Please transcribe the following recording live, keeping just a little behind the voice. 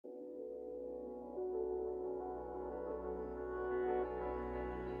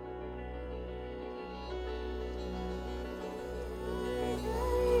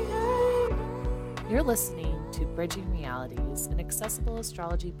You're listening to Bridging Realities, an accessible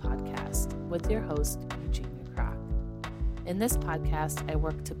astrology podcast with your host, Eugenia Kroc. In this podcast, I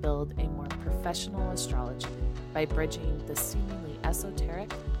work to build a more professional astrology by bridging the seemingly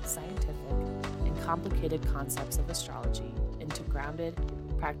esoteric, scientific, and complicated concepts of astrology into grounded,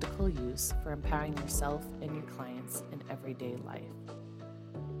 practical use for empowering yourself and your clients in everyday life.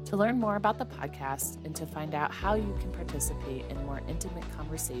 To learn more about the podcast and to find out how you can participate in more intimate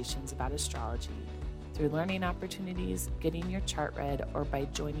conversations about astrology through learning opportunities, getting your chart read, or by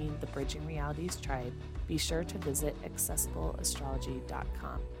joining the Bridging Realities tribe, be sure to visit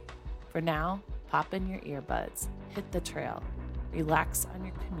accessibleastrology.com. For now, pop in your earbuds, hit the trail, relax on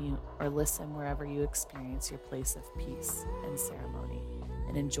your commute, or listen wherever you experience your place of peace and ceremony,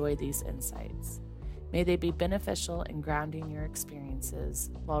 and enjoy these insights. May they be beneficial in grounding your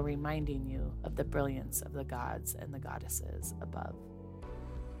experiences while reminding you of the brilliance of the gods and the goddesses above.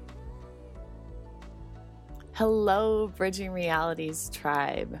 Hello, Bridging Realities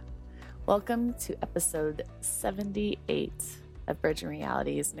tribe. Welcome to episode 78 of Bridging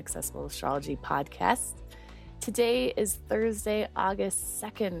Realities, an accessible astrology podcast. Today is Thursday, August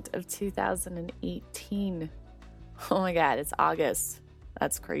 2nd of 2018. Oh my God, it's August.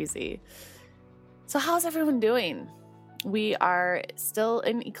 That's crazy. So how's everyone doing? We are still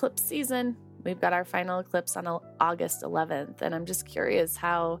in eclipse season. We've got our final eclipse on August 11th, and I'm just curious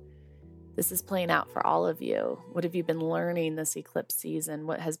how this is playing out for all of you. What have you been learning this eclipse season?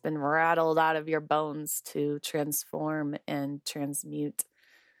 What has been rattled out of your bones to transform and transmute?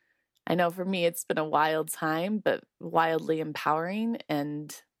 I know for me, it's been a wild time, but wildly empowering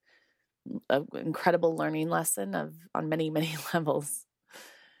and an incredible learning lesson on many, many levels.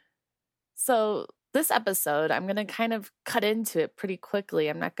 So this episode, I'm going to kind of cut into it pretty quickly.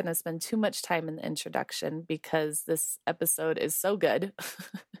 I'm not going to spend too much time in the introduction because this episode is so good.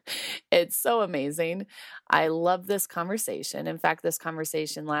 It's so amazing. I love this conversation. In fact, this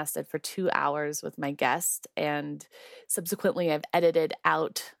conversation lasted for 2 hours with my guest, and subsequently I've edited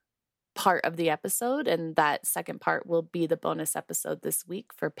out part of the episode, and that second part will be the bonus episode this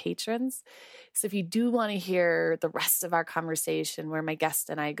week for patrons. So if you do want to hear the rest of our conversation where my guest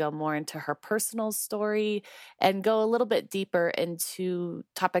and I go more into her personal story and go a little bit deeper into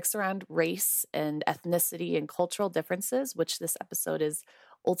topics around race and ethnicity and cultural differences, which this episode is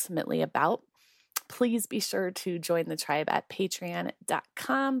ultimately about, please be sure to join the tribe at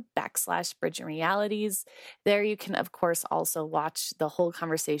patreon.com/bridgingrealities. There you can, of course, also watch the whole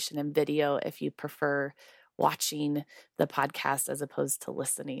conversation in video if you prefer watching the podcast as opposed to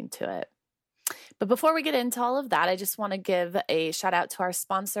listening to it. But before we get into all of that, I just want to give a shout out to our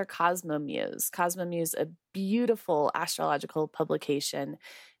sponsor, Cosmomuse. Cosmomuse, a beautiful astrological publication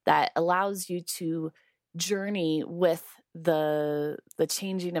that allows you to journey with the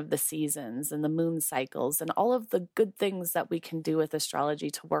changing of the seasons and the moon cycles and all of the good things that we can do with astrology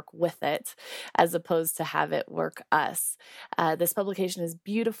to work with it as opposed to have it work us. This publication is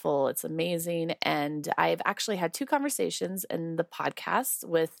beautiful. It's amazing. And I've actually had 2 conversations in the podcast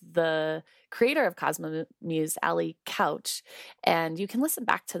with the creator of Cosmomuse, Ali Couch. And you can listen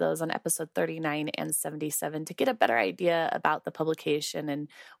back to those on episode 39 and 77 to get a better idea about the publication and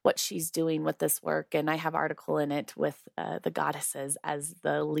what she's doing with this work. And I have an article in it with the goddesses as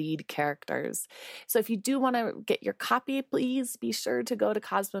the lead characters. So if you do want to get your copy, please be sure to go to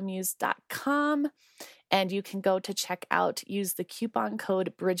cosmomuse.com and you can go to check out, use the coupon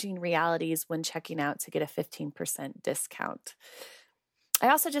code Bridging Realities when checking out to get a 15% discount. I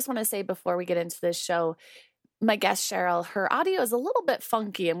also just want to say before we get into this show, my guest Cheryl, her audio is a little bit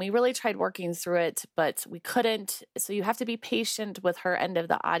funky and we really tried working through it, but we couldn't. So you have to be patient with her end of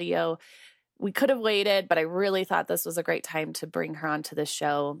the audio. We could have waited, but I really thought this was a great time to bring her onto the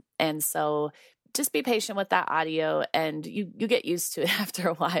show. And so just be patient with that audio and you get used to it after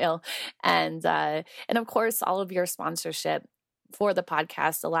a while. And of course, all of your sponsorship for the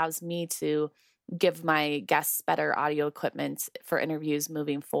podcast allows me to give my guests better audio equipment for interviews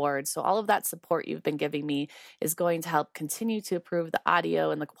moving forward. So all of that support you've been giving me is going to help continue to improve the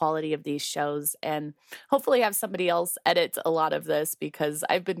audio and the quality of these shows, and hopefully have somebody else edit a lot of this because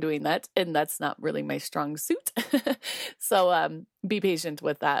I've been doing that and that's not really my strong suit. So be patient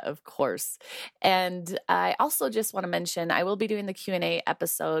with that, of course. And I also just want to mention, I will be doing the Q&A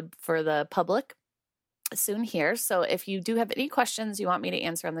episode for the public soon here. So if you do have any questions you want me to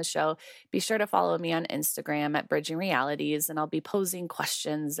answer on the show, be sure to follow me on Instagram at Bridging Realities, and I'll be posing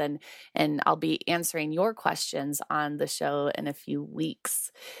questions and I'll be answering your questions on the show in a few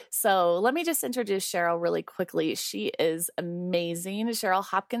weeks. So let me just introduce Cheryl really quickly. She is amazing. Cheryl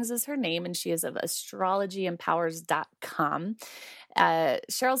Hopkins is her name, and she is of astrologyempowers.com.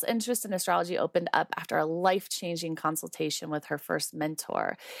 Cheryl's interest in astrology opened up after a life-changing consultation with her first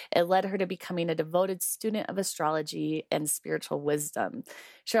mentor. It led her to becoming a devoted student of astrology and spiritual wisdom.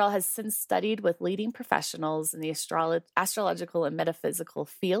 Cheryl has since studied with leading professionals in the astrological and metaphysical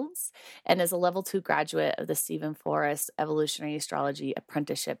fields and is a level 2 graduate of the Stephen Forrest Evolutionary Astrology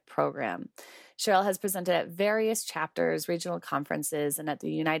Apprenticeship Program. Cheryl has presented at various chapters, regional conferences, and at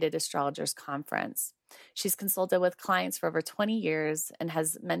the United Astrologers Conference. She's consulted with clients for over 20 years and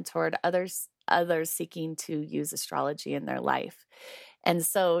has mentored others seeking to use astrology in their life. And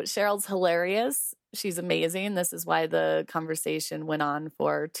so Cheryl's hilarious. She's amazing. This is why the conversation went on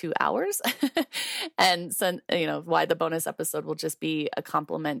for 2 hours. And so, why the bonus episode will just be a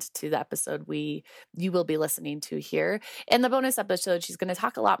complement to the episode you will be listening to here. In the bonus episode, she's going to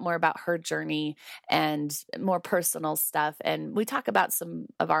talk a lot more about her journey and more personal stuff. And we talk about some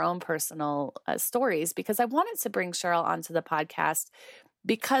of our own personal stories, because I wanted to bring Cheryl onto the podcast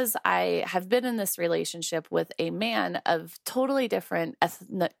because I have been in this relationship with a man of totally different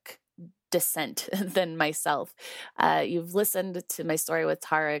ethnic descent than myself. You've listened to my story with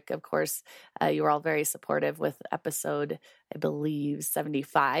Tarek. Of course, you were all very supportive with episode, I believe,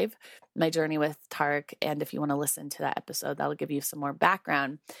 75, my journey with Tarek. And if you want to listen to that episode, that'll give you some more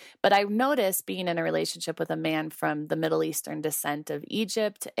background. But I noticed being in a relationship with a man from the Middle Eastern descent of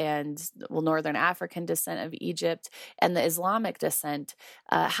Egypt and Northern African descent of Egypt and the Islamic descent,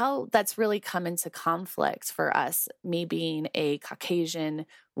 how that's really come into conflict for us, me being a Caucasian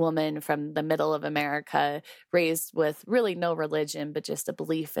woman from the middle of America, raised with really no religion, but just a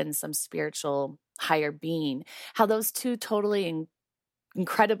belief in some spiritual higher being, how those two totally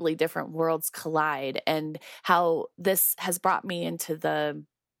incredibly different worlds collide, and how this has brought me into the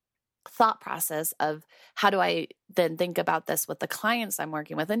thought process of how do I then think about this with the clients I'm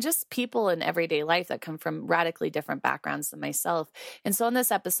working with and just people in everyday life that come from radically different backgrounds than myself. And so in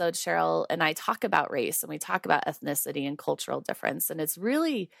this episode, Cheryl and I talk about race and we talk about ethnicity and cultural difference. And it's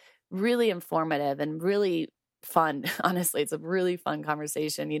really, really informative and really fun. Honestly, it's a really fun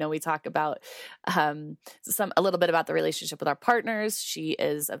conversation. We talk about a little bit about the relationship with our partners. She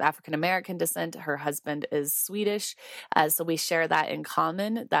is of African American descent. Her husband is Swedish. So we share that in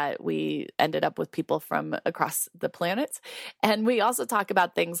common, that we ended up with people from across the planet. And we also talk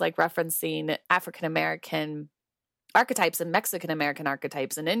about things like referencing African American archetypes and Mexican American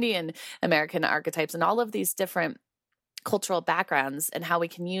archetypes and Indian American archetypes and all of these different cultural backgrounds, and how we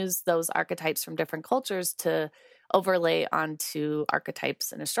can use those archetypes from different cultures to overlay onto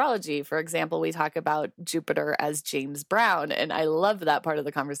archetypes in astrology. For example, we talk about Jupiter as James Brown, and I love that part of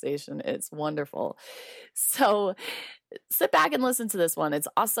the conversation. It's wonderful. So sit back and listen to this one. It's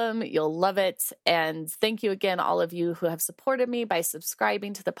awesome. You'll love it. And thank you again, all of you who have supported me by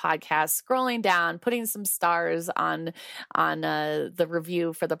subscribing to the podcast, scrolling down, putting some stars on the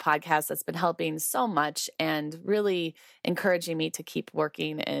review for the podcast. That's been helping so much and really encouraging me to keep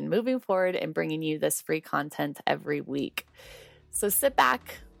working and moving forward and bringing you this free content every week. So sit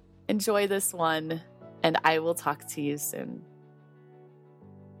back, enjoy this one, and I will talk to you soon.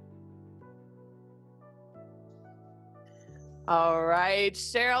 All right,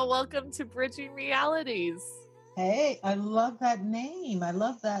 Cheryl, welcome to Bridging Realities. Hey, I love that name. I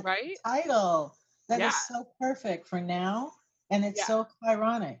love that title. That is so perfect for now, and it's so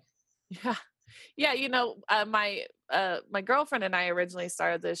ironic. Yeah. My girlfriend and I originally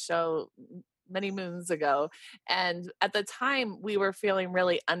started this show many moons ago, and at the time we were feeling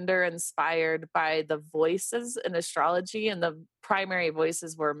really under-inspired by the voices in astrology, and the primary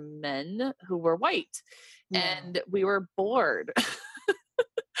voices were men who were white. And we were bored.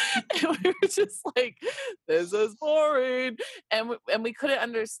 And we were just like, this is boring. And we couldn't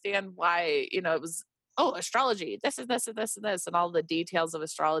understand why, it was, astrology, this and this and this and this, and all the details of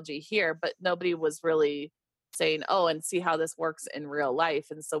astrology here, but nobody was really saying, and see how this works in real life.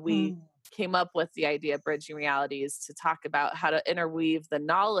 And so we came up with the idea of Bridging Realities to talk about how to interweave the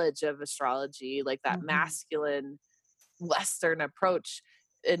knowledge of astrology, like that masculine Western approach,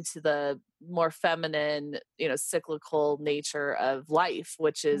 into the more feminine, cyclical nature of life,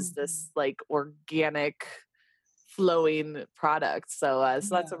 which is this like organic flowing product. So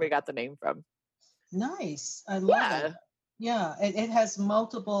that's where we got the name from. Nice. I love it. Yeah. It has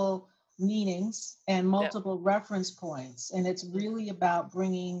multiple meanings and multiple reference points. And it's really about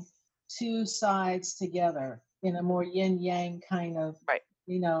bringing two sides together in a more yin yang kind of,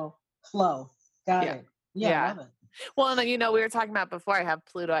 flow. Got it. Yeah. Love it. Well, and we were talking about before, I have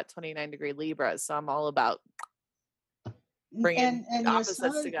Pluto at 29° Libra, so I'm all about bringing and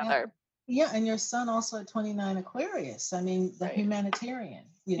opposites together. And your son also at 29 Aquarius. I mean, the humanitarian,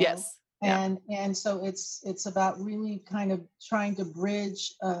 Yes. And so it's about really kind of trying to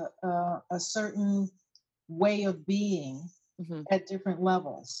bridge a certain way of being at different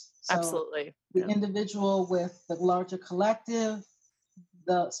levels. So Absolutely. the individual with the larger collective,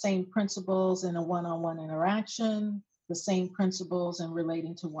 the same principles in a one-on-one interaction, the same principles in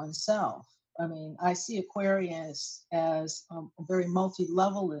relating to oneself. I mean, I see Aquarius as very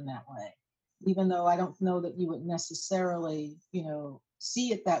multi-level in that way, even though I don't know that you would necessarily,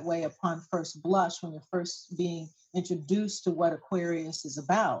 see it that way upon first blush when you're first being introduced to what Aquarius is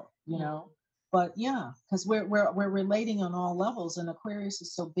about. But yeah, because we're relating on all levels, and Aquarius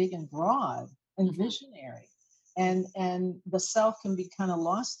is so big and broad and visionary, and the self can be kind of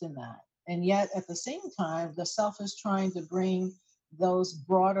lost in that. And yet at the same time, the self is trying to bring those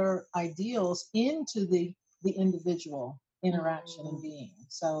broader ideals into the individual interaction and being.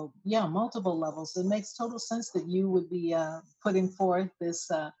 So yeah, multiple levels. It makes total sense that you would be putting forth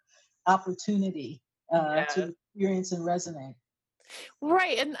this opportunity to experience and resonate.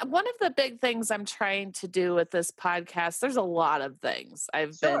 Right. And one of the big things I'm trying to do with this podcast, there's a lot of things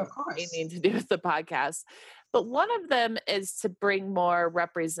I've Sure, been of course. aiming to do with the podcast, but one of them is to bring more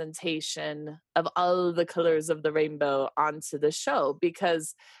representation of all the colors of the rainbow onto the show.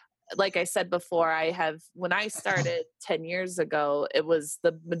 Because like I said before, when I started 10 years ago, it was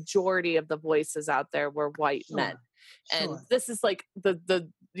the majority of the voices out there were white men. And Sure. this is like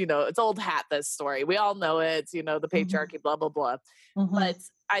it's old hat, this story. We all know it, the patriarchy, blah, blah, blah. But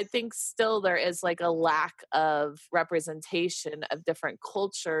I think still there is like a lack of representation of different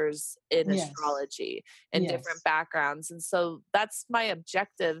cultures in astrology and different backgrounds. And so that's my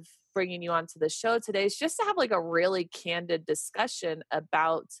objective bringing you onto the show today, is just to have like a really candid discussion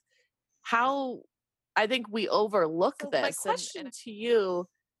about how I think we overlook this. My question to you,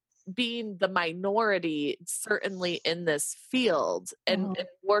 being the minority, certainly in this field, and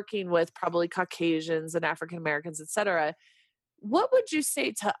working with probably Caucasians and African Americans, et cetera, what would you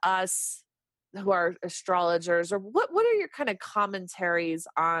say to us who are astrologers, or what are your kind of commentaries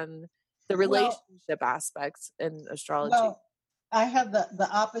on the relationship aspects in astrology? Well, I have the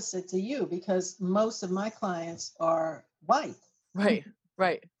opposite to you, because most of my clients are white.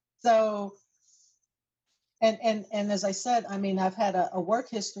 Right. So, and as I said, I mean, I've had a work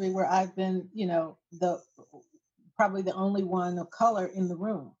history where I've been, probably the only one of color in the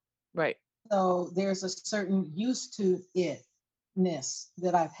room. Right. So there's a certain used to itness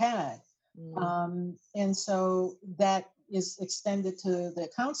that I've had. And so that is extended to the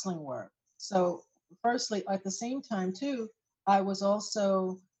counseling work. So firstly, at the same time too, I was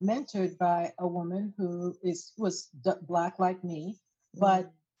also mentored by a woman who was Black like me,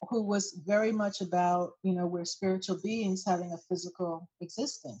 but who was very much about, we're spiritual beings having a physical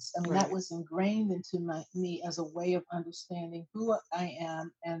existence. I mean, that was ingrained into me as a way of understanding who I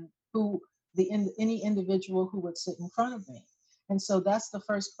am and who any individual who would sit in front of me. And so that's the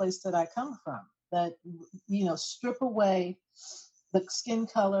first place that I come from, that, strip away the skin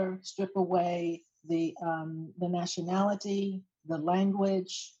color, strip away the nationality, the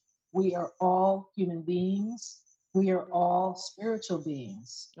language. We are all human beings. We are all spiritual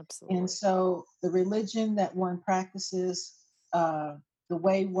beings. Absolutely. And so the religion that one practices, the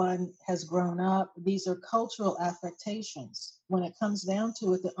way one has grown up, these are cultural affectations. When it comes down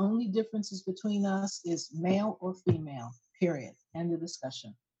to it, the only differences between us is male or female, period. End of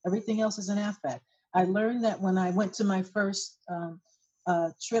discussion. Everything else is an affect. I learned that when I went to my first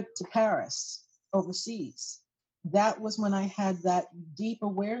trip to Paris overseas. That was when I had that deep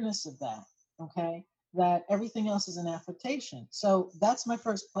awareness of that, okay? That everything else is an affectation. So that's my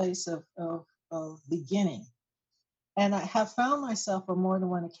first place of beginning. And I have found myself on more than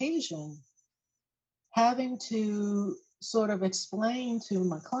one occasion having to sort of explain to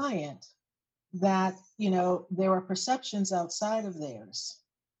my client that, there are perceptions outside of theirs.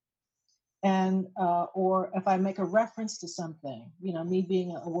 And or if I make a reference to something, me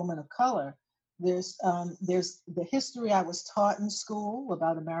being a woman of color, there's the history I was taught in school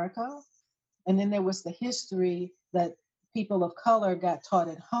about America, and then there was the history that people of color got taught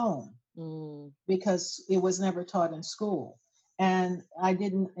at home because it was never taught in school. And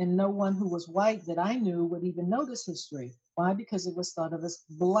no one who was white that I knew would even know this history. Why? Because it was thought of as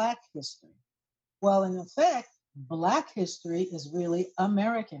Black history. Well, in effect, Black history is really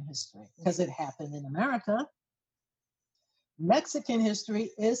American history because it happened in America. Mexican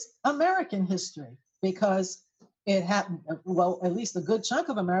history is American history because it happened, well, at least a good chunk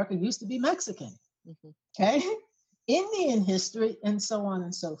of America used to be Mexican. Okay. Indian history, and so on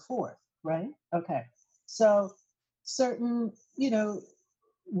and so forth. Right. Okay. So certain,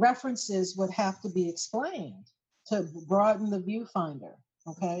 references would have to be explained to broaden the viewfinder.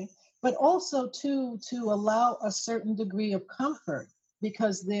 Okay. but also to allow a certain degree of comfort,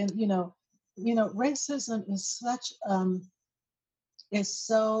 because then, racism is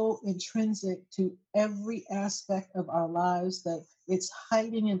so intrinsic to every aspect of our lives that it's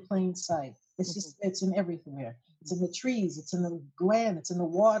hiding in plain sight. It's just, it's in everywhere. It's in the trees, it's in the land, it's in the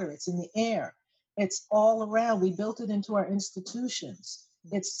water, it's in the air. It's all around. We built it into our institutions.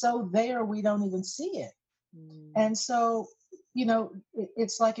 It's so there, we don't even see it. And so,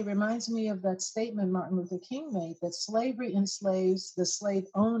 it's like, it reminds me of that statement Martin Luther King made, that slavery enslaves the slave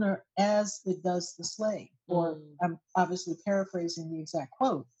owner as it does the slave. Or I'm obviously paraphrasing the exact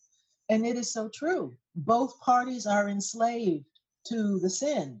quote. And it is so true. Both parties are enslaved to the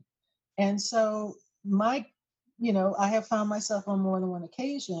sin. And so I have found myself on more than one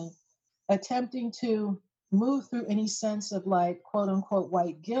occasion attempting to move through any sense of, like, quote unquote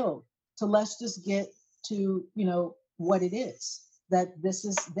white guilt, to let's just get to, what it is, that this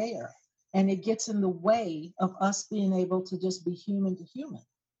is there. And it gets in the way of us being able to just be human to human.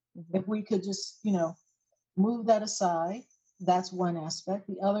 If we could just, move that aside, that's one aspect.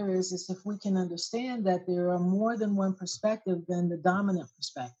 The other is if we can understand that there are more than one perspective than the dominant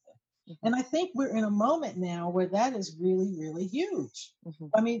perspective. And I think we're in a moment now where that is really, really huge.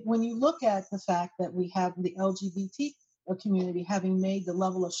 I mean, when you look at the fact that we have the LGBT community having made the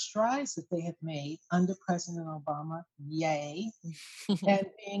level of strides that they have made under President Obama, yay, and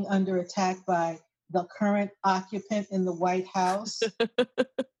being under attack by the current occupant in the White House,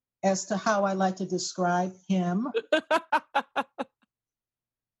 as to how I like to describe him.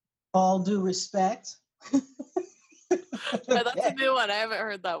 All due respect. Yeah, that's a new one. I haven't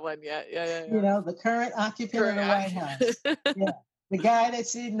heard that one yet. Yeah. The current occupant of the White House. Yeah. The guy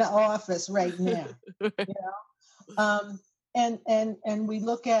that's in the office right now. And we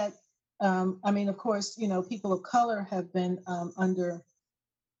look at, of course, people of color have been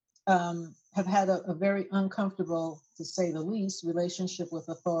have had a very uncomfortable, to say the least, relationship with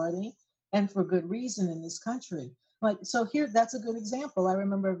authority, and for good reason in this country. Like, so here, that's a good example. I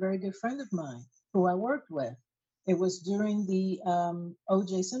remember a very good friend of mine who I worked with. It was during the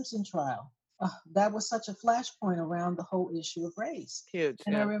O.J. Simpson trial. That was such a flashpoint around the whole issue of race. Huge.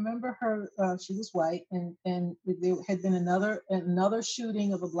 And I remember her, she was white, and there had been another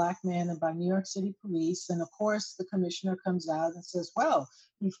shooting of a Black man by New York City police. And of course, the commissioner comes out and says, well,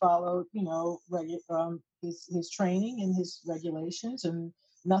 he followed, his training and his regulations, and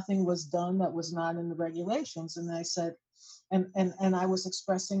nothing was done that was not in the regulations. And I said, and I was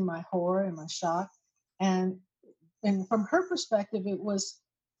expressing my horror and my shock. And from her perspective, it was,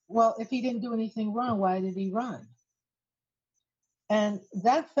 well, if he didn't do anything wrong, why did he run? And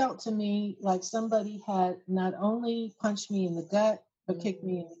that felt to me like somebody had not only punched me in the gut, but kicked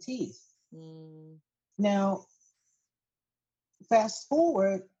me in the teeth. Now, fast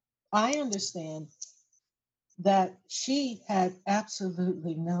forward, I understand that she had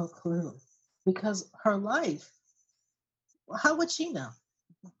absolutely no clue, because her life, how would she know?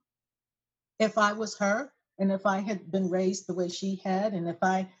 If I was her, and if I had been raised the way she had, and if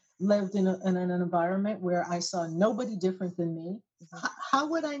I lived in an environment where I saw nobody different than me, how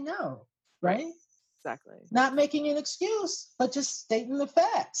would I know? Right? Exactly. Not making an excuse, but just stating the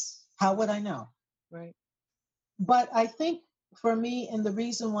facts. How would I know? Right. But I think for me, and the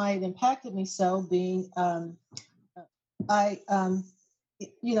reason why it impacted me so, being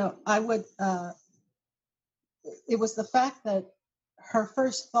it was the fact that her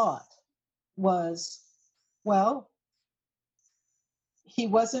first thought was, well, he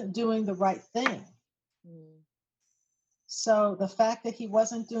wasn't doing the right thing. So the fact that he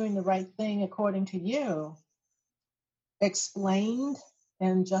wasn't doing the right thing, according to you, explained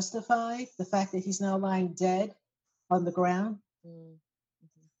and justified the fact that he's now lying dead on the ground.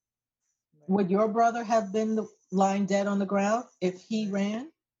 Would your brother have been lying dead on the ground if he ran?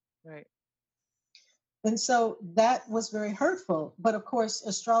 Right. And so that was very hurtful. But of course,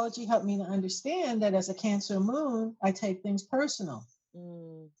 astrology helped me to understand that as a Cancer moon, I take things personal.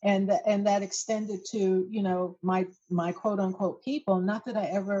 And that extended to, my quote unquote people. Not that I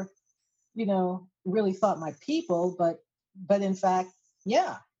ever, really thought my people, but in fact,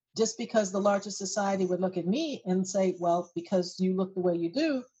 yeah, just because the larger society would look at me and say, well, because you look the way you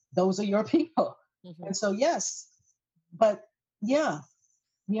do, those are your people. And so, yes, but yeah,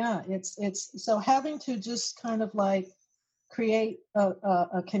 it's so having to just kind of like create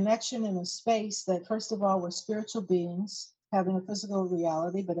a connection in a space that, first of all, we're spiritual beings having a physical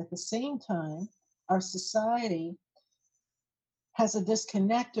reality, but at the same time, our society has a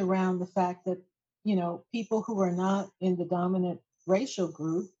disconnect around the fact that, people who are not in the dominant racial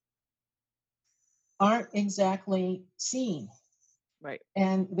group aren't exactly seen. Right.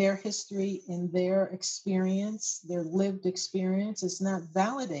 And their history and their experience, their lived experience is not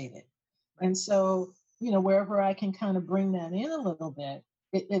validated. Right. And so, wherever I can kind of bring that in a little bit,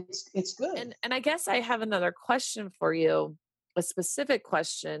 it's good. And I guess I have another question for you, a specific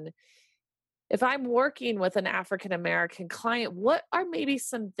question. If I'm working with an African American client, what are maybe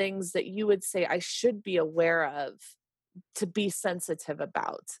some things that you would say I should be aware of to be sensitive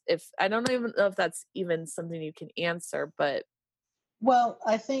about? If I don't even know if that's even something you can answer, but Well,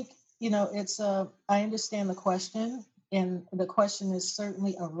 I think, I understand the question, and the question is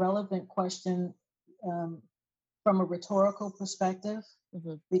certainly a relevant question, um, from a rhetorical perspective,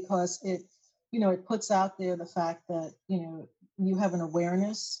 mhm, because it puts out there the fact that, you have an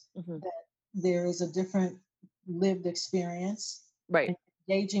awareness mhm, that there is a different lived experience, right, and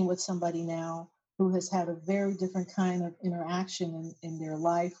engaging with somebody now who has had a very different kind of interaction in their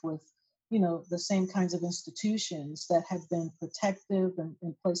life with, the same kinds of institutions that have been protective and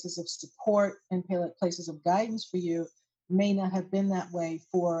places of support and places of guidance for you, may not have been that way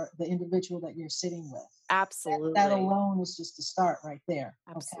for the individual that you're sitting with. That absolutely, alone is just a start right there.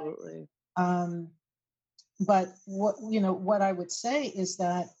 Okay. absolutely, Um, but what I would say is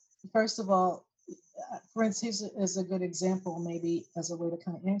that, first of all, for instance, is a good example, maybe as a way to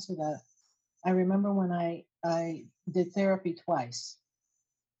kind of answer that. I remember when I did therapy twice,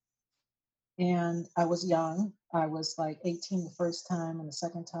 and I was young. I was like 18 the first time, and the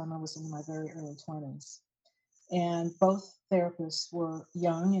second time I was in my very early 20s. And both therapists were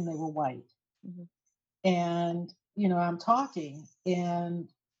young and they were white. mhm, And I'm talking, and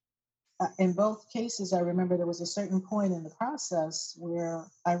in both cases, I remember there was a certain point in the process where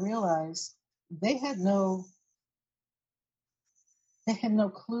I realized they had no they had no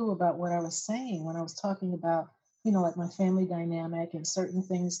clue about what I was saying when I was talking about, like my family dynamic and certain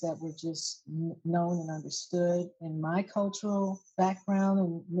things that were just known and understood in my cultural background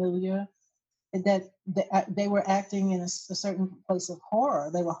and milieu. That they were acting in a certain place of horror.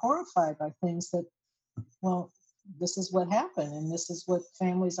 They were horrified by things that, well, this is what happened, and this is what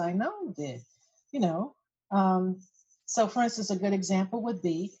families I know did. You know, um, so for instance, a good example would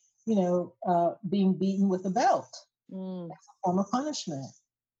be, being beaten with a belt, mm, form of punishment.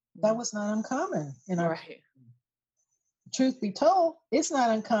 That mm, was not uncommon in our. right, Truth be told, it's not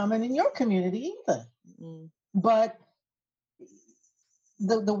uncommon in your community either. mm, But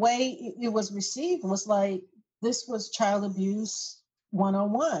the way it was received was like this was child abuse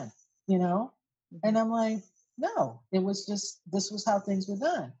 101, you know? And mhm, I'm like, no, it was just this was how things were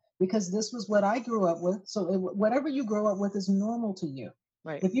done because this was what I grew up with. So whatever you grow up with is normal to you.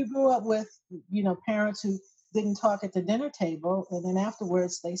 right, If you grew up with, parents who didn't talk at the dinner table and then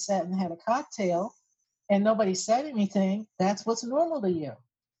afterwards they sat and had a cocktail and nobody said anything, that's what's normal to you.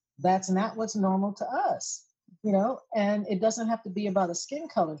 That's not what's normal to us, and it doesn't have to be about a skin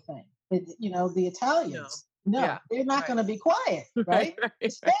color thing. The no, Italians, no, yeah, they're not right, going to be quiet, right, right? right, The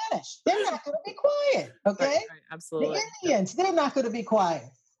right, Spanish, they're not going to be quiet, right, okay? right, The absolutely, yep, Indians, they're not going to be quiet.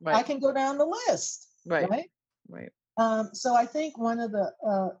 I right, can go down the list, right, right? right, So I think one of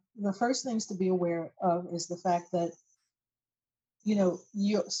the first things to be aware of is the fact that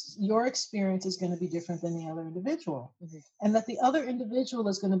your experience is going to be different than the other individual, mhm, and that the other individual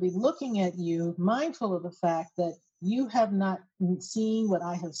is going to be looking at you mindful of the fact that you have not seen what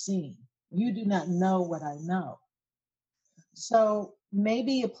I have seen, you mhm, do not know what I know. So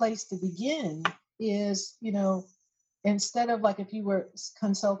maybe a place to begin is, instead of like if you were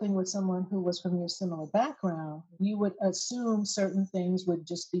consulting with someone who was from your similar background, you would assume certain things would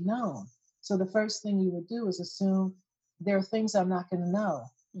just be known. So the first thing you would do is assume there are things I'm not going to know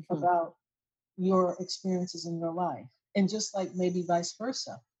mhm, about your experiences in your life. And just like maybe vice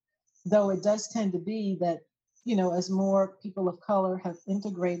versa, though it does tend to be that, as more people of color have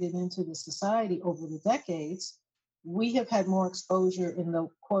integrated into the society over the decades, we have had more exposure in the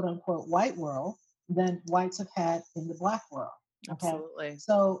quote unquote white world than whites have had in the black world. Okay. absolutely,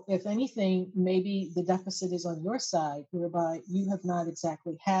 So, if anything, maybe the deficit is on your side, whereby you have not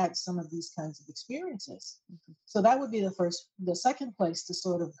exactly had some of these kinds of experiences. mhm, So, that would be the second place to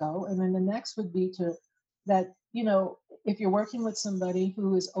sort of go. And then the next would be to that, if you're working with somebody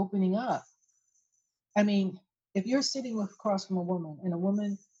who is opening up, I mean, if you're sitting across from a woman and a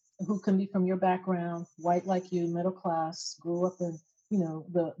woman who can be from your background, white like you, middle class, grew up in,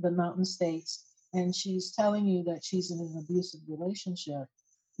 the mountain states, and she's telling you that she's in an abusive relationship,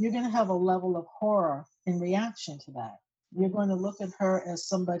 you're going to have a level of horror in reaction to that. You're mhm, going to look at her as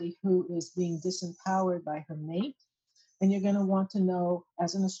somebody who is being disempowered by her mate, and you're going to want to know,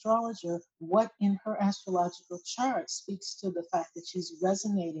 as an astrologer, what in her astrological chart speaks to the fact that she's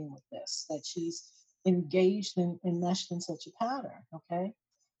resonating with this, that she's engaged and enmeshed in such a pattern. Okay.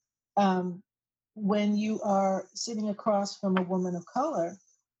 Um, when you are sitting across from a woman of color,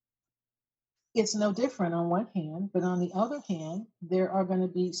 it's no different on one hand, but on the other hand, there are going to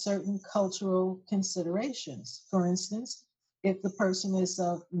be certain cultural considerations. For instance, if the person is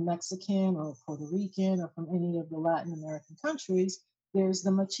of Mexican or Puerto Rican or from any of the Latin American countries, there's the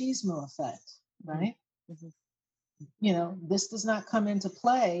machismo effect, right? Mm-hmm. You know, this does not come into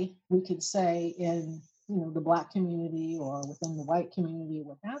play, we could say, in, you know, the Black community or within the white community,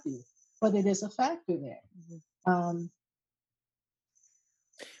 what have you, but it is a factor there. Mm-hmm. Um,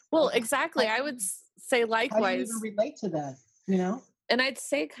 Well, how, exactly. I would say how do you even likewise. relate to that, you know? And I'd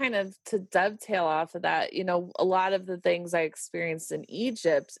say, kind of to dovetail off of that, you know, a lot of the things I experienced in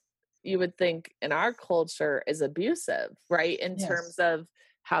Egypt, you would think in our culture is abusive, right? In terms Yes. of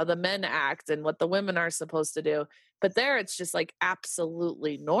how the men act and what the women are supposed to do. But there it's just like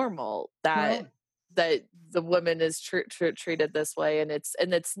absolutely normal that Correct. the woman is treated this way, and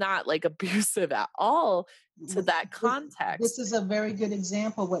it's not like abusive at all to that This context. is a very good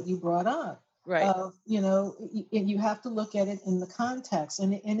example what you brought up Right. of, you know, you have to look at it in the context,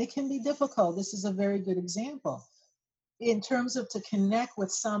 and it can be difficult. This is a very good example in terms of to connect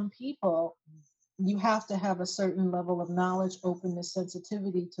with some people. You have to have a certain level of knowledge, openness,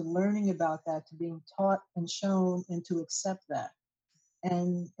 sensitivity to learning about that, to being taught and shown, and to accept that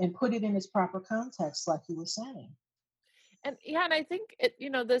and put it in its proper context, like you were saying. And yeah, and I think it, you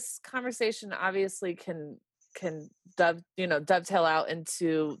know, this conversation obviously can dovetail out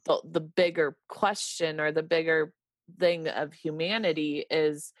into the bigger question, or the bigger thing of humanity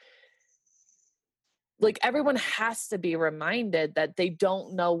is, like, everyone has to be reminded that they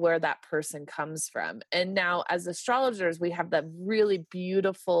don't know where that person comes from. And now, as astrologers, we have that really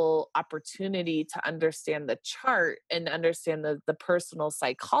beautiful opportunity to understand the chart and understand the personal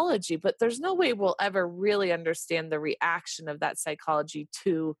psychology, but there's no way we'll ever really understand the reaction of that psychology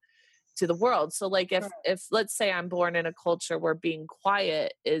to the world. So, like, if let's say I'm born in a culture where being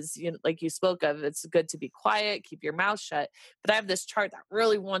quiet is, you know, like you spoke of, it's good to be quiet, keep your mouth shut, but I have this chart that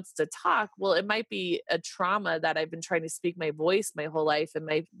really wants to talk. Well, it might be a trauma that I've been trying to speak my voice my whole life, and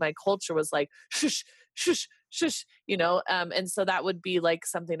my culture was like shush, shush, shush, you know. And so that would be like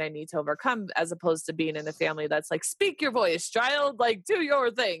something I need to overcome, as opposed to being in a family that's like, speak your voice, child, like, do your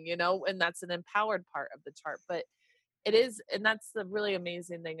thing, you know. And that's an empowered part of the chart. But it is, and that's the really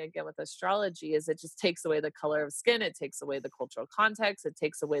amazing thing again with astrology, is it just takes away the color of skin, it takes away the cultural context, it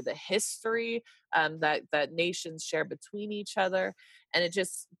takes away the history that nations share between each other, and it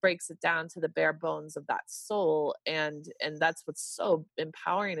just breaks it down to the bare bones of that soul. And that's what's so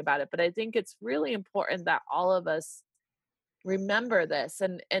empowering about it. But I think it's really important that all of us remember this.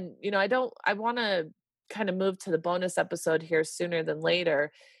 And you know, I want to kind of move to the bonus episode here sooner than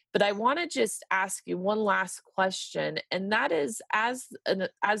later, but I want to just ask you one last question, and that is, as the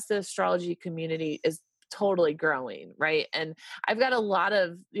astrology community is totally growing, right? And I've got a lot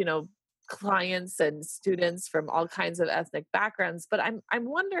of, you know, clients and students from all kinds of ethnic backgrounds, but I'm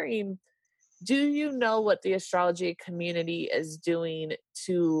wondering, do you know what the astrology community is doing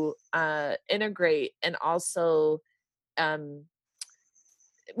to integrate and also um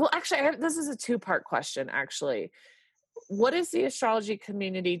well, actually, this is a two-part question, actually. What is the astrology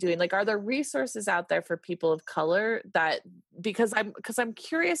community doing? Like, are there resources out there for people of color that, because I'm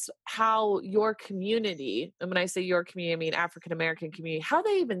curious how your community, and when I say your community, I mean African American community, how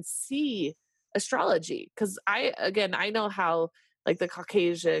they even see astrology. Because I know how, like, the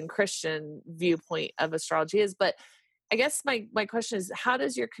Caucasian Christian viewpoint of astrology is, but I guess my question is, how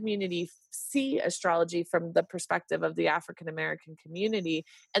does your community see astrology from the perspective of the African American community?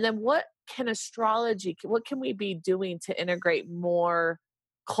 And then what can we be doing to integrate more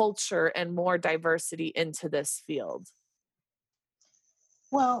culture and more diversity into this field?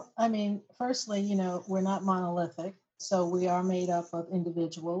 Well, I mean, firstly, you know, we're not monolithic. So we are made up of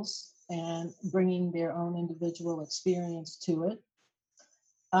individuals and bringing their own individual experience to it.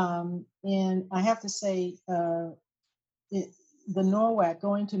 And I have to say, it, the NORWAC,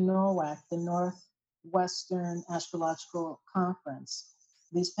 going to NORWAC, the Northwestern Astrological Conference,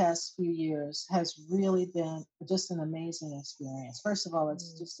 these past few years has really been just an amazing experience. First of all,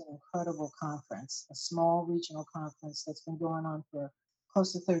 it's just an incredible conference, a small regional conference that's been going on for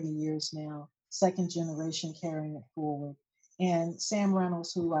close to 30 years now, second generation carrying it forward. And Sam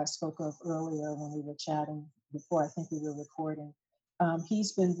Reynolds, who I spoke of earlier when we were chatting before I think we were recording,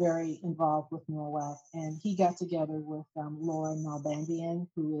 he's been very involved with NORWAC, and he got together with Laura Nalbandian,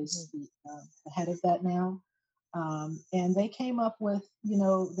 who is the head of that now. And they came up with, you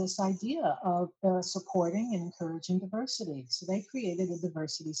know, this idea of supporting and encouraging diversity. So they created a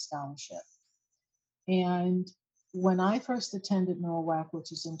diversity scholarship. And when I first attended NORWAC,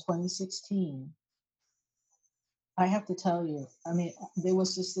 which is in 2016, I have to tell you, I mean, there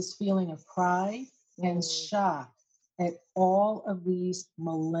was just this feeling of pride and shock at all of these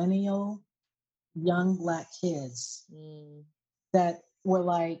millennial young Black kids that were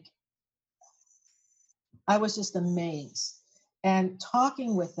like, I was just amazed. And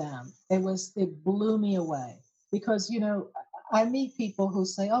talking with them, it blew me away because, I meet people who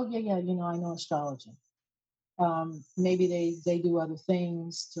say, oh, yeah, I know astrology. Maybe they do other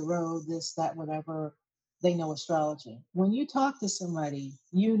things, tarot, this, that, whatever. They know astrology. When you talk to somebody,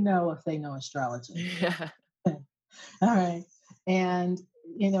 you know if they know astrology. Yeah. All right. And,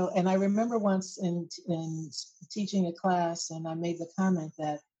 and I remember once in teaching a class, and I made the comment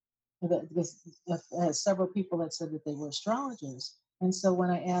that several people that said that they were astrologers. And so when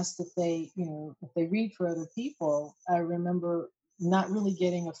I asked if they read for other people, I remember not really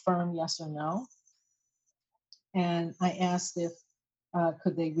getting a firm yes or no. And I asked if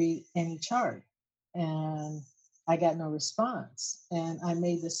could they read any chart, and I got no response. And I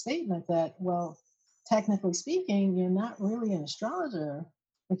made the statement that, well, technically speaking, you're not really an astrologer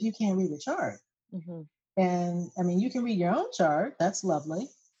if you can't read a chart. Mm-hmm. And I mean, you can read your own chart, that's lovely,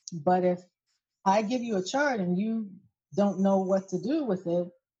 but if I give you a chart and you don't know what to do with it,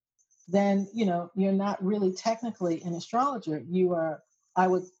 then you're not really technically an astrologer. You are, I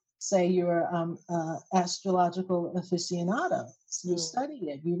would say, you're astrological aficionado. So you study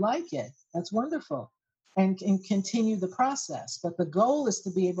it, you like it. That's wonderful, and continue the process. But the goal is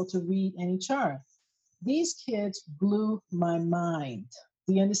to be able to read any chart. These kids blew my mind.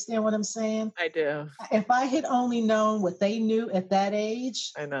 Do you understand what I'm saying? I do. If I had only known what they knew at that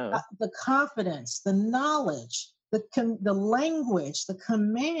age, I know the confidence, the knowledge, the language, the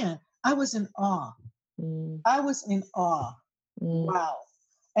command, I was in awe. I was in awe. Wow.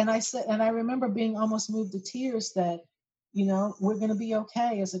 And I remember being almost moved to tears that, we're going to be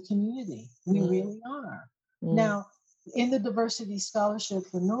okay as a community. We really are. Now, in the diversity scholarship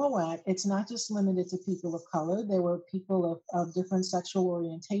for NORWAC, it's not just limited to people of color. There were people of different sexual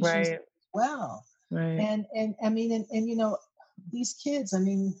orientations as well. Right. And I mean, and these kids, I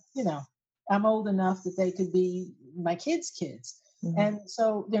mean, I'm old enough that they could be my kids' kids. And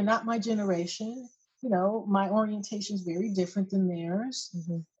so they're not my generation. My orientation is very different than theirs.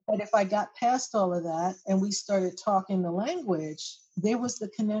 But if I got past all of that and we started talking the language, there was the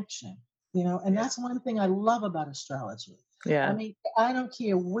connection, and that's one thing I love about astrology. Yeah. I mean, I don't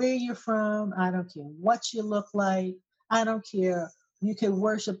care where you're from. I don't care what you look like. I don't care. You can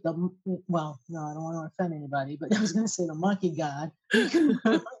worship no, I don't want to offend anybody, but I was going to say the monkey god. You can,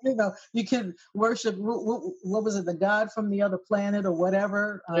 you can worship, what was it, the god from the other planet or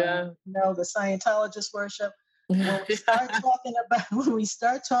whatever, the Scientologists worship. When we start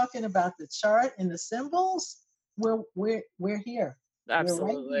talking about the chart and the symbols, we're here.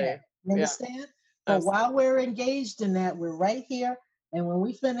 Absolutely. We're right here. You understand? But while we're engaged in that, we're right here. And when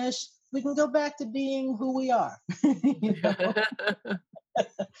we finish, we can go back to being who we are.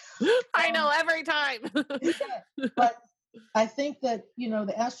 I know every time. Yeah, but I think that,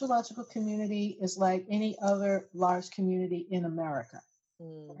 the astrological community is like any other large community in America.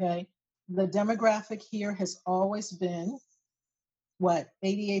 Okay. The demographic here has always been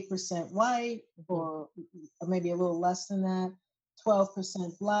 88% white, or maybe a little less than that,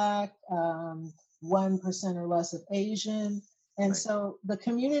 12% Black, 1% or less of Asian. And so the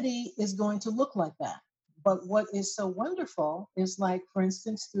community is going to look like that. But what is so wonderful is, like, for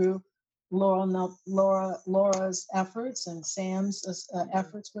instance, through Laura's efforts and Sam's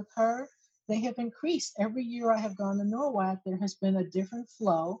efforts with her, they have increased. Every year I have gone to NORWAC, there has been a different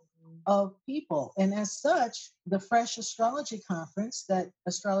flow of people. And as such, the Fresh Astrology Conference that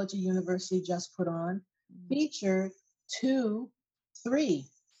Astrology University just put on featured three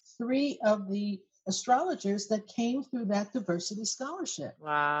of the astrologers that came through that diversity scholarship.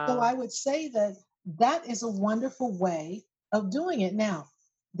 Wow. So I would say that is a wonderful way of doing it. Now,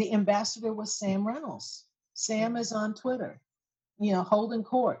 the ambassador was Sam Reynolds. Sam is on Twitter, holding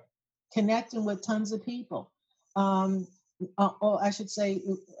court, connecting with tons of people. I should say,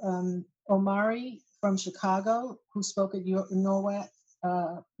 Omari from Chicago, who spoke at NORWAC,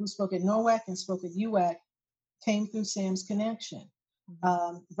 and spoke at UAC, came through Sam's connection.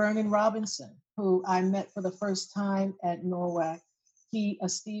 Vernon Robinson, who I met for the first time at NORWAC, a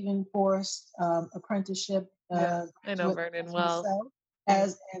Stephen Forrest apprenticeship. I know Vernon well.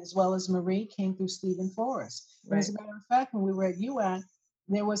 As well as Marie, came through Stephen Forrest. And as a matter of fact, when we were at UAC,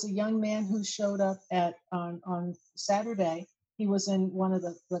 there was a young man who showed up on Saturday. He was in one of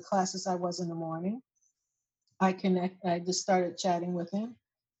the classes I was in the morning. I just started chatting with him.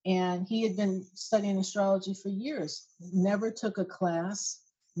 And he had been studying astrology for years, never took a class,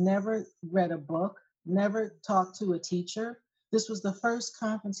 never read a book, never talked to a teacher. This was the first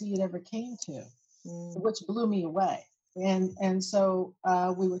conference he had ever came to, which blew me away. And so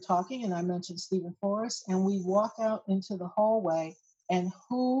we were talking, and I mentioned Stephen Forrest, and we walk out into the hallway, and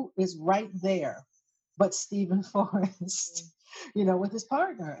who is right there but Stephen Forrest, with his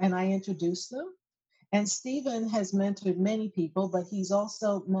partner. And I introduced them. And Stephen has mentored many people, but he's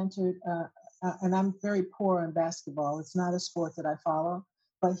also mentored, and I'm very poor in basketball. It's not a sport that I follow,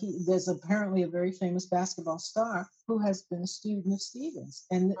 but there's apparently a very famous basketball star who has been a student of Stephen's.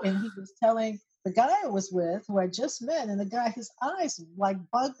 And he was telling the guy I was with, who I just met, and the guy, his eyes like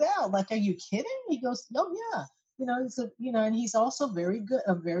bugged out. Like, are you kidding? He goes, oh yeah. And he's also a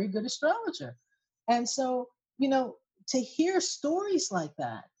very good astrologer. And so, to hear stories like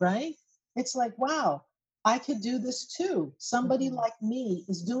that, right? It's like, wow, I could do this too. Somebody like me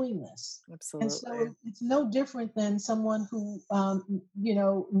is doing this. Absolutely. And so it's no different than someone who,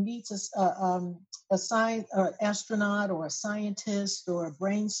 meets a science, or an astronaut, or a scientist, or a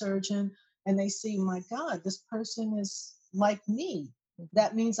brain surgeon, and they see, my God, this person is like me.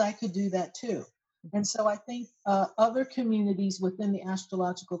 That means I could do that too. And so I think other communities within the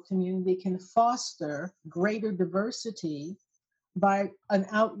astrological community can foster greater diversity by an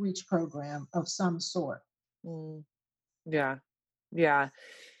outreach program of some sort. Yeah. Yeah.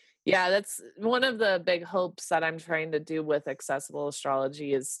 Yeah. That's one of the big hopes that I'm trying to do with accessible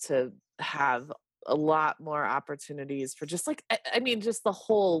astrology, is to have a lot more opportunities for just like, I mean, just the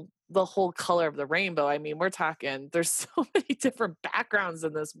whole color of the rainbow. I mean, we're talking, there's so many different backgrounds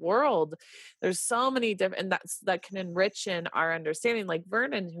in this world. There's so many different, and that can enrich in our understanding. Like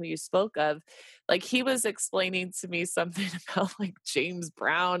Vernon, who you spoke of, like he was explaining to me something about like James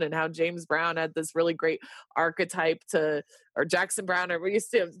Brown, and how James Brown had this really great archetype or Jackson Brown, or we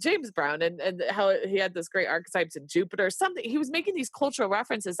used to James Brown, and how he had this great archetype to Jupiter, something. He was making these cultural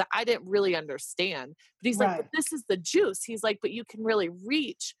references that I didn't really understand, but he's like, but this is the juice. He's like, but you can really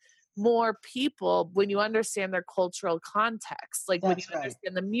reach more people when you understand their cultural context, like when you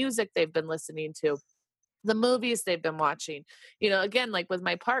understand the music they've been listening to, the movies they've been watching. Again, like with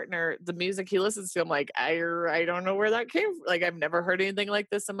my partner, the music he listens to, I'm like, I don't know where that came from. Like, I've never heard anything like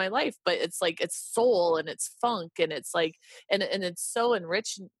this in my life, but it's like, it's soul and it's funk, and it's like, and it's so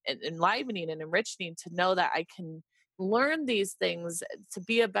enriching and enlivening and enriching to know that I can learn these things to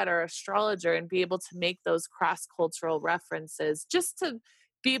be a better astrologer and be able to make those cross-cultural references, just to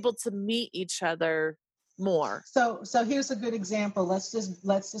be able to meet each other more. So here's a good example. Let's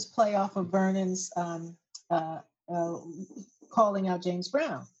just play off of Vernon's calling out James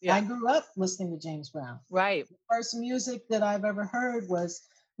Brown. Yeah. I grew up listening to James Brown. Right. The first music that I've ever heard was,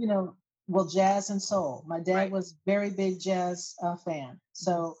 jazz and soul. My dad was very big jazz fan.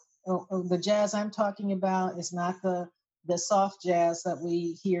 So the jazz I'm talking about is not the soft jazz that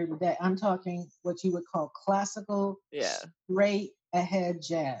we hear today. I'm talking what you would call classical, straight ahead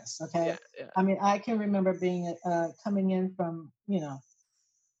jazz. Okay. Yeah. I mean, I can remember being coming in from,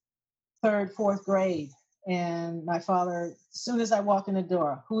 third, fourth grade, and my father, as soon as I walk in the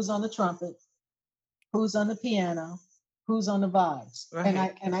door, who's on the trumpet, who's on the piano, who's on the vibes.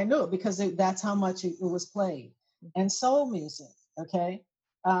 Right. And I knew it because that's how much it was played. And soul music. Okay.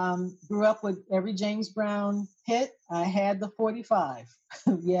 Grew up with every James Brown hit. I had the 45.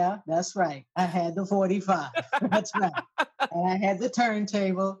 Yeah, that's right. I had the 45. That's right. And I had the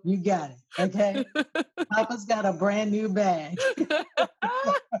turntable. You got it. Okay. Papa's got a brand new bag.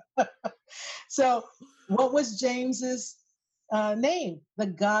 So what was James's name? The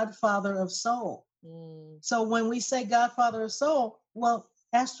Godfather of Soul. So when we say Godfather of Soul, well,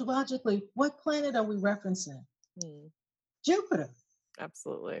 astrologically, what planet are we referencing? Jupiter.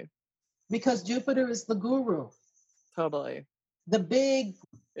 Absolutely. Because Jupiter is the guru. Totally. The big,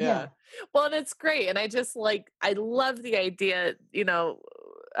 yeah. Well, and it's great. And I love the idea,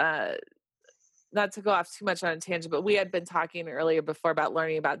 not to go off too much on a tangent, but we had been talking earlier before about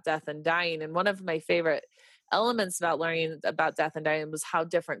learning about death and dying. And one of my favorite elements about learning about death and dying was how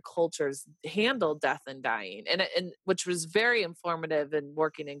different cultures handle death and dying, and which was very informative in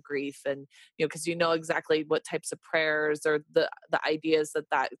working in grief. And because exactly what types of prayers or the ideas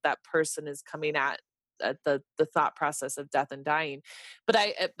that person is coming at the thought process of death and dying. But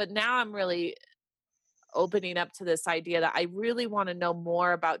now I'm really opening up to this idea that I really want to know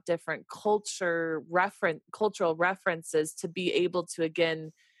more about different cultural references to be able to,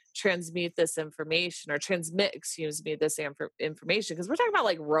 again, transmit this information, this information. Because we're talking about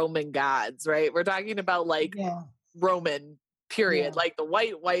like Roman gods, right? We're talking about like Roman period, like the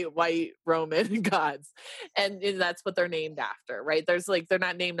white Roman gods. And that's what they're named after, right? There's like, they're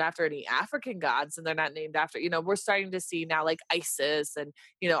not named after any African gods, and they're not named after, we're starting to see now like Isis and,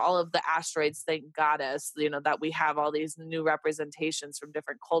 all of the asteroids, thank goddess, that we have all these new representations from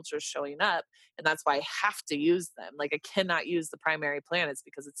different cultures showing up. And that's why I have to use them. Like I cannot use the primary planets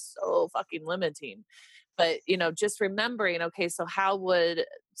because it's so fucking limiting. But, just remembering, okay, so how would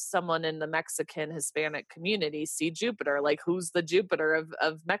someone in the Mexican Hispanic community see Jupiter? Like who's the Jupiter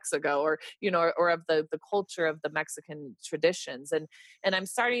of Mexico, or, or of the culture of the Mexican traditions. And I'm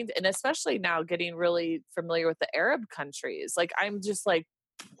starting to, and especially now getting really familiar with the Arab countries. Like, I'm just like,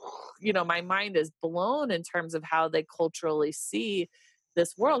 my mind is blown in terms of how they culturally see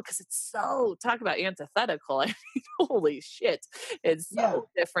this world, because it's so, talk about antithetical. I mean, holy shit, it's so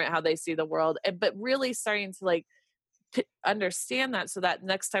different how they see the world. But really starting to like understand that, so that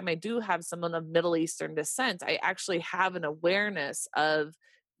next time I do have someone of Middle Eastern descent, I actually have an awareness of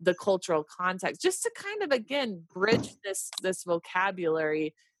the cultural context, just to kind of again bridge this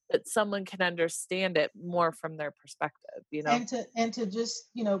vocabulary, that someone can understand it more from their perspective, And to just,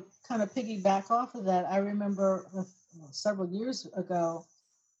 kind of piggyback off of that, I remember several years ago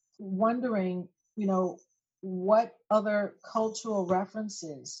wondering, what other cultural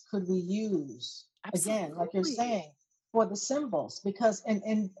references could we use? Absolutely. Again, like you're saying, for the symbols, because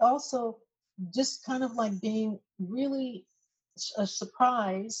and also just kind of like being really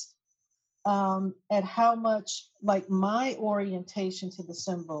surprised at how much like my orientation to the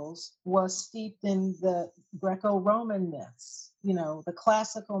symbols was steeped in the Greco-Roman myths, the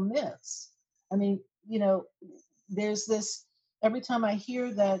classical myths. I mean, there's this, every time I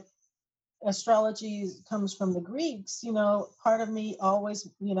hear that astrology comes from the Greeks, part of me always,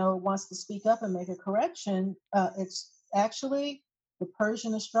 wants to speak up and make a correction. It's actually the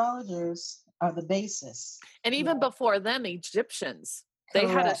Persian astrologers are the basis. And even before them, Egyptians, they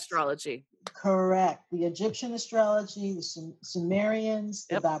had astrology. Correct. The Egyptian astrology, the Sumerians,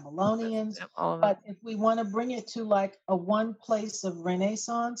 the Babylonians. But if we want to bring it to like a one place of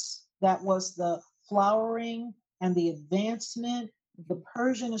Renaissance, that was the flowering and the advancement, the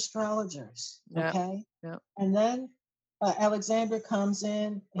Persian astrologers. Okay. And then Alexander comes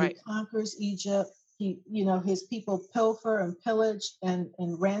in, he conquers Egypt. He, his people pilfer and pillage and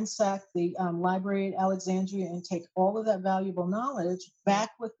ransack the library at Alexandria and take all of that valuable knowledge back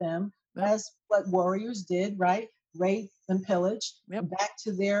with them, as what warriors did, right? Rape and pillage back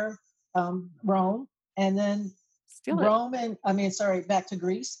to their Rome, and then back to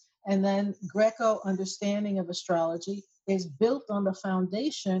Greece. And then Greco understanding of astrology is built on the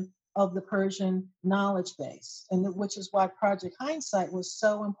foundation of the Persian knowledge base, and which is why Project Hindsight was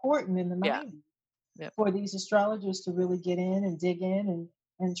so important in the 90s. For these astrologers to really get in and dig in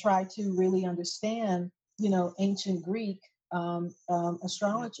and try to really understand, ancient Greek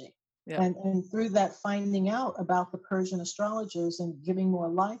astrology. And through that, finding out about the Persian astrologers and giving more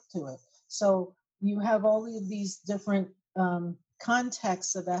life to it. So you have all of these different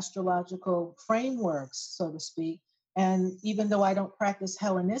contexts of astrological frameworks, so to speak. And even though I don't practice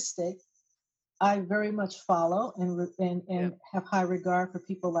Hellenistic, I very much follow and have high regard for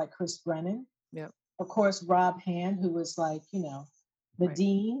people like Chris Brennan. Of course, Rob Hand, who was like, the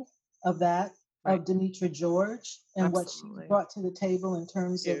dean of that, of Demetra George, and what she brought to the table in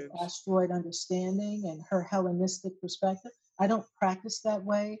terms of asteroid understanding and her Hellenistic perspective. I don't practice that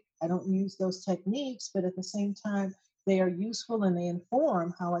way. I don't use those techniques, but at the same time, they are useful and they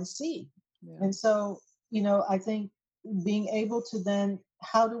inform how I see. And so, I think being able to then,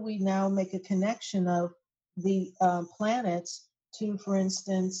 how do we now make a connection of the planets to, for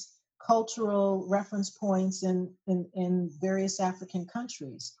instance, cultural reference points in various African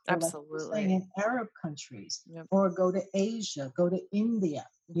countries, or like in Arab countries, or go to Asia, go to India.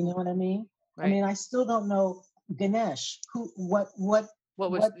 You know what I mean? I mean, I still don't know Ganesh. What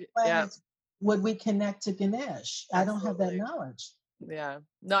planets would we connect to Ganesh? I don't have that knowledge. Yeah.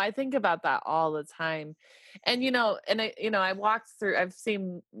 No, I think about that all the time. And, I walked through, I've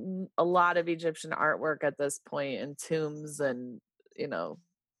seen a lot of Egyptian artwork at this point in tombs and,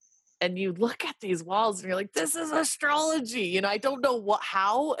 and you look at these walls and you're like, this is astrology. I don't know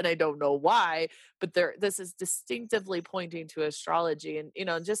how, and I don't know why, but this is distinctively pointing to astrology. And,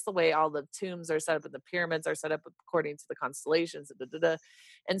 just the way all the tombs are set up and the pyramids are set up according to the constellations.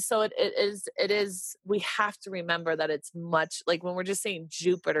 And so it is, we have to remember that it's much like when we're just saying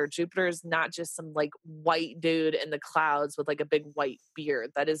Jupiter is not just some like white dude in the clouds with like a big white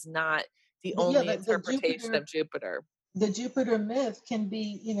beard. That is not the only interpretation of Jupiter. The Jupiter myth can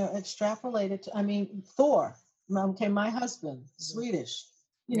be, extrapolated to, Thor, okay, my husband, Swedish,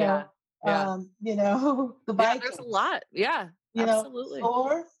 the Vikings. There's a lot. Yeah. Absolutely.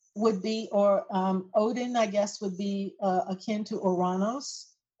 Thor would be, or Odin, I guess, would be akin to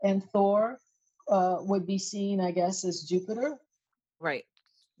Uranus, and Thor would be seen, I guess, as Jupiter. Right.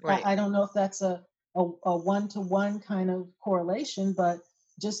 Right. I don't know if that's a one-to-one kind of correlation, but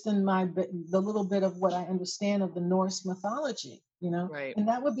just in the little bit of what I understand of the Norse mythology, Right. and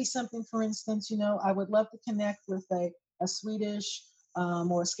that would be something, for instance, I would love to connect with a Swedish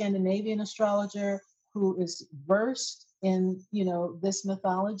or Scandinavian astrologer who is versed in, this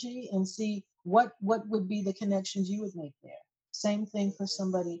mythology, and see what would be the connections you would make there. Same thing for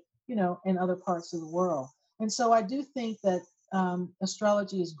somebody, in other parts of the world. And so I do think that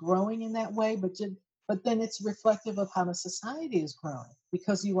astrology is growing in that way, but then it's reflective of how the society is growing,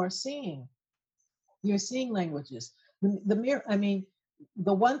 because you're seeing languages.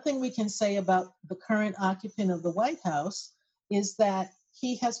 The one thing we can say about the current occupant of the White House is that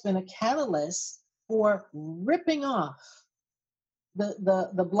he has been a catalyst for ripping off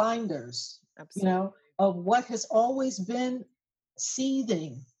the blinders, Absolutely. of what has always been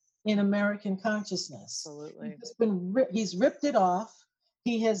seething in American consciousness. Absolutely. He's ripped it off.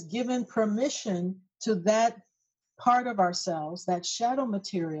 He has given permission to that part of ourselves, that shadow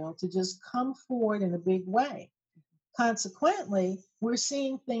material, to just come forward in a big way. Consequently, we're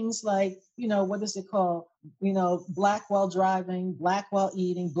seeing things like, what is it called? Black while driving, black while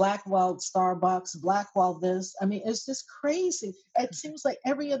eating, black while Starbucks, black while this. I mean, it's just crazy. It seems like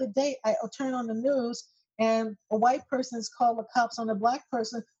every other day I turn on the news and a white person has called the cops on a black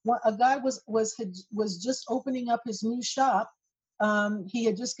person. A guy was just opening up his new shop. He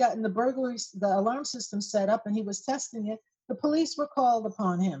had just gotten the alarm system set up, and he was testing it. The police were called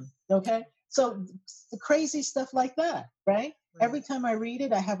upon him. Okay. So the crazy stuff like that, right? Every time I read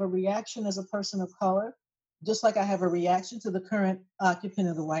it, I have a reaction as a person of color, just like I have a reaction to the current occupant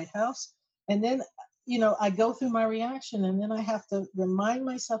of the White House. And then, I go through my reaction, and then I have to remind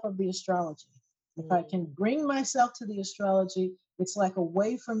myself of the astrology. If I can bring myself to the astrology, it's like a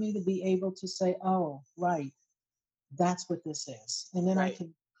way for me to be able to say, oh, right, that's what this is. And then I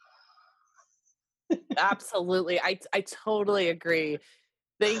can. Absolutely. I totally agree.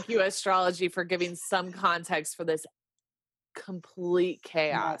 Thank you, astrology, for giving some context for this complete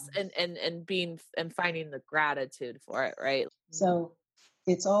chaos and finding the gratitude for it, right? So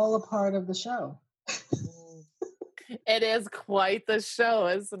it's all a part of the show. It is quite the show,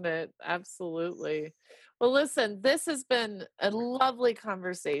 isn't it? Absolutely. Well, listen, this has been a lovely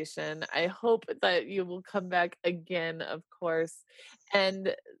conversation. I hope that you will come back again, of course.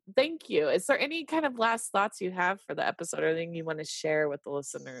 And thank you. Is there any kind of last thoughts you have for the episode, or anything you want to share with the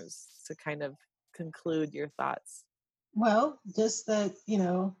listeners to kind of conclude your thoughts? Well, just that,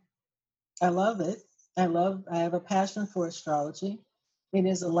 I love it. I have a passion for astrology. It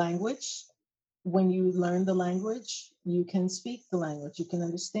is a language. When you learn the language, you can speak the language, you can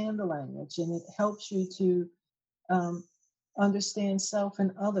understand the language, and it helps you to um, understand self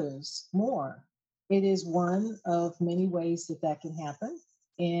and others more. It is one of many ways that can happen.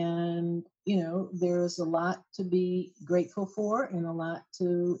 And, there's a lot to be grateful for and a lot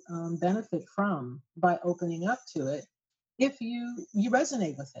to benefit from by opening up to it if you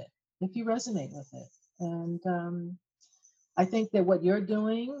resonate with it, And I think that what you're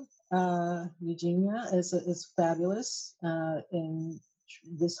doing, Eugenia, is fabulous in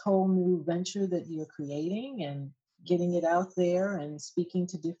this whole new venture that you're creating and getting it out there and speaking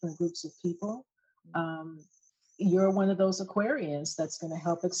to different groups of people. You're one of those Aquarians that's going to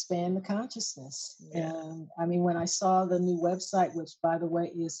help expand the consciousness. Yeah. And I mean, when I saw the new website, which by the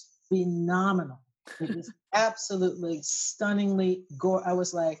way is phenomenal, it is absolutely stunningly gore. I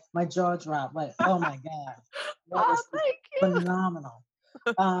was like, my jaw dropped, like, oh my God, that is thank you. phenomenal.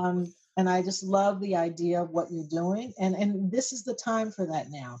 And I just love the idea of what you're doing. And this is the time for that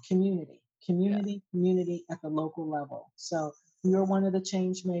now. Community at the local level. So you're one of the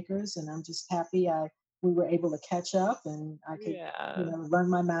change makers, and I'm just happy we were able to catch up and I could, run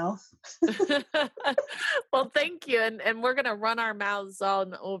my mouth. Well, thank you. And we're going to run our mouths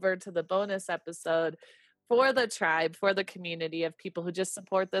on over to the bonus episode for the tribe, for the community of people who just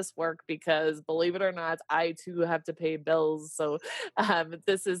support this work, because believe it or not, I too have to pay bills. So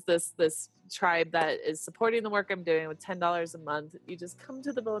this is this tribe that is supporting the work I'm doing with $10 a month. You just come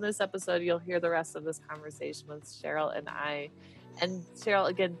to the bonus episode. You'll hear the rest of this conversation with Cheryl and I. And Cheryl,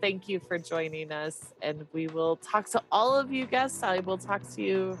 again, thank you for joining us. And we will talk to all of you guests. I will talk to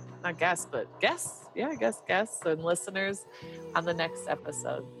you, not guests, but guests. Yeah, I guess guests and listeners on the next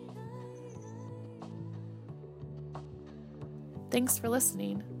episode. Thanks for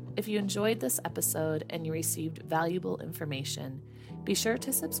listening. If you enjoyed this episode and you received valuable information, be sure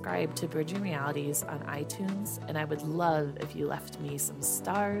to subscribe to Bridging Realities on iTunes, and I would love if you left me some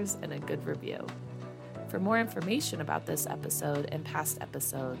stars and a good review. For more information about this episode and past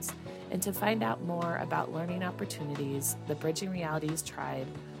episodes, and to find out more about learning opportunities, the Bridging Realities Tribe,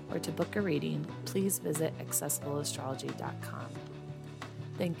 or to book a reading, please visit accessibleastrology.com.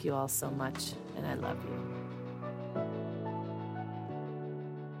 Thank you all so much, and I love you.